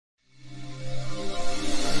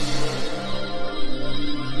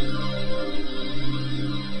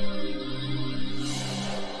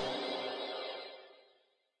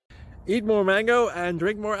Eat more mango and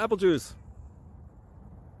drink more apple juice.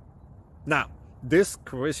 Now, this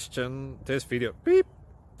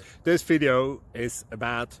video is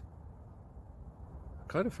about... I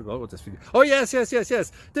kind of forgot what this video... Oh, yes.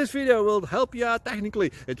 This video will help you out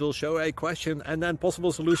technically. It will show a question and then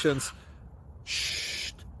possible solutions.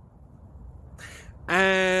 Shh.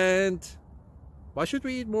 And why should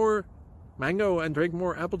we eat more mango and drink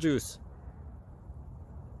more apple juice?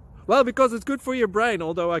 Well, because it's good for your brain,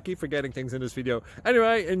 although I keep forgetting things in this video.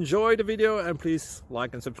 Anyway, enjoy the video and please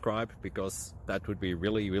like and subscribe, because that would be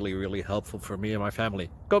really helpful for me and my family.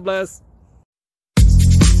 God bless!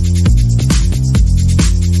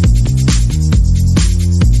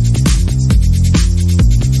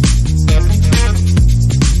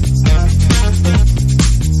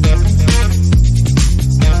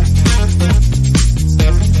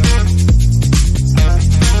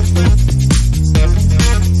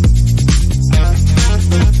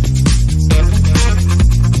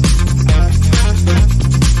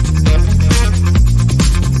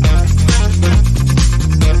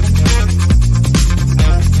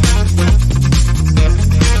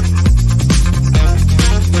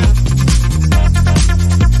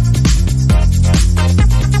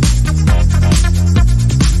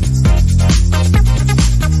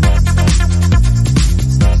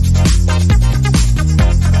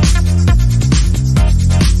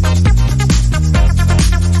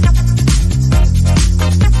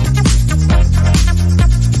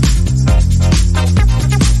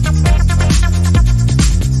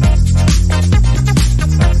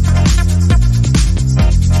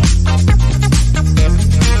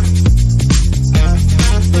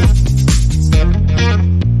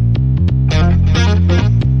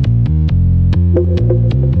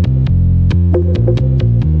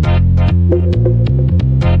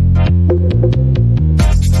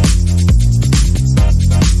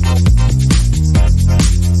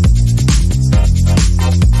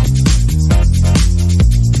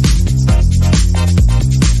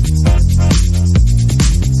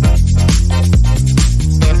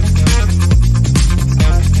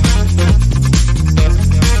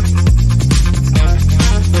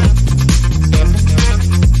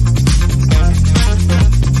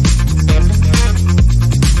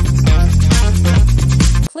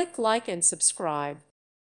 Click like and subscribe.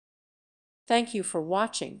 Thank you for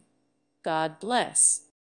watching. God bless.